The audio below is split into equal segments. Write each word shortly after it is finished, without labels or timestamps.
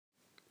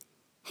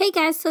Hey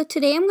guys, so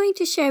today I'm going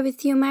to share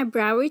with you my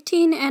brow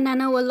routine, and I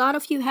know a lot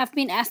of you have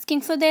been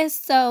asking for this,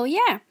 so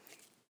yeah.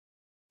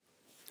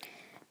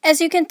 As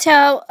you can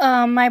tell,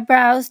 my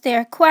brows,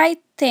 they're quite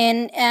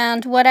thin,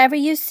 and whatever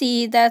you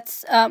see,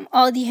 that's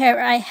all the hair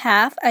I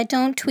have. I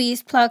don't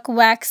tweeze, pluck,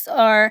 wax,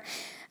 or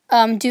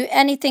do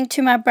anything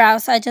to my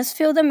brows. I just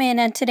fill them in,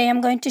 and today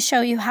I'm going to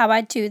show you how I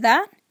do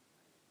that.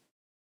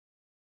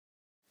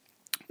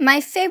 My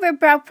favorite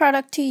brow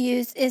product to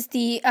use is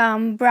the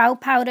Brow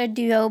Powder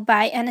Duo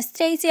by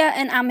Anastasia,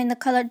 and I'm in the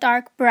color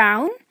dark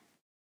brown.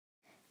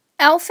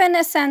 e.l.f. and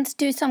Essence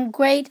do some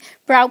great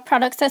brow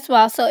products as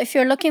well, so if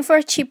you're looking for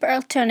a cheaper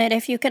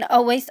alternative, you can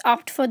always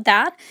opt for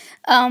that.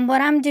 What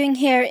I'm doing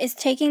here is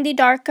taking the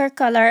darker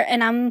color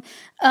and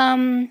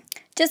I'm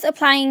just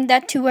applying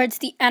that towards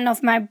the end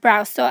of my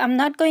brow. So I'm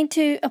not going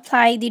to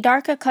apply the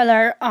darker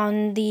color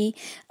on the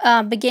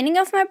beginning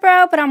of my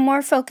brow, but I'm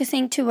more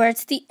focusing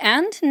towards the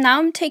end. Now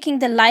I'm taking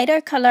the lighter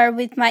color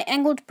with my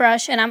angled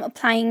brush and I'm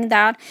applying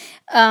that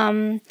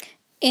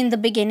in the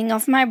beginning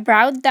of my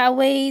brow. That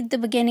way the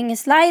beginning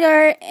is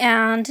lighter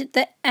and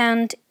the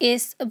end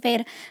is a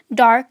bit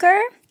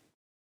darker.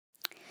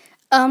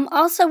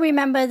 Also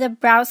remember, the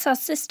Brow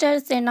Sauce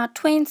sisters, they're not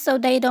twins, so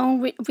they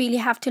don't really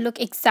have to look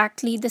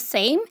exactly the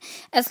same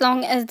as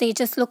long as they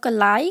just look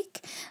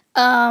alike.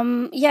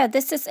 Yeah,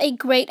 this is a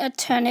great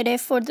alternative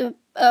for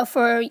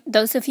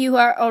those of you who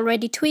are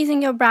already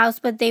tweezing your brows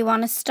but they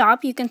want to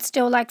stop. You can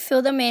still like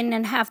fill them in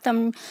and have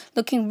them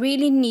looking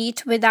really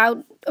neat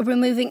without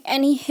removing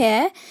any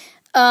hair.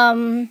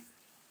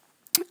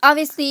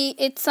 Obviously,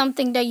 it's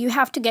something that you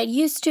have to get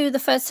used to. The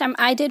first time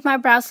I did my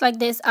brows like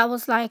this, I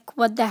was like,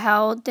 what the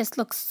hell? This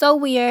looks so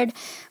weird.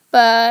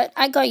 But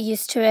I got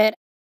used to it.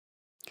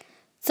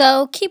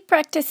 So keep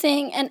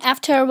practicing, and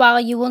after a while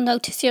you will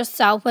notice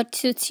yourself what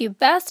suits you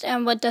best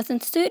and what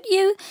doesn't suit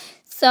you.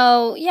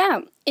 So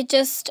yeah, it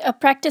just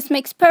practice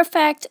makes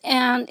perfect,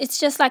 and it's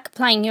just like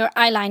applying your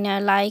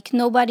eyeliner. Like,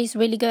 nobody's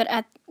really good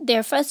at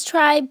their first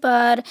try,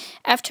 but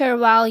after a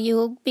while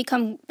you'll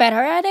become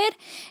better at it.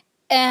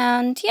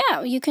 And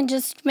yeah, you can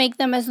just make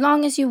them as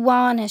long as you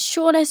want, as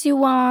short as you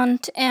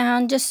want,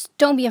 and just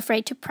don't be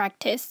afraid to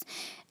practice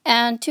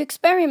and to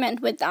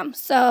experiment with them.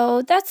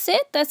 So that's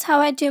it. That's how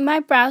I do my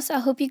brows. I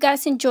hope you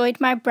guys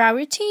enjoyed my brow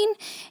routine.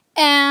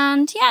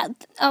 And yeah,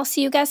 I'll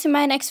see you guys in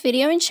my next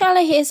video,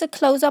 inshallah. Here's a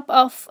close-up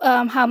of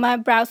how my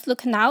brows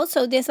look now.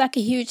 So there's like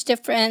a huge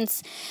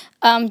difference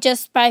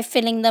just by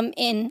filling them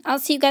in. I'll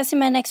see you guys in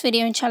my next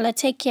video, inshallah.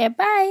 Take care.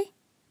 Bye.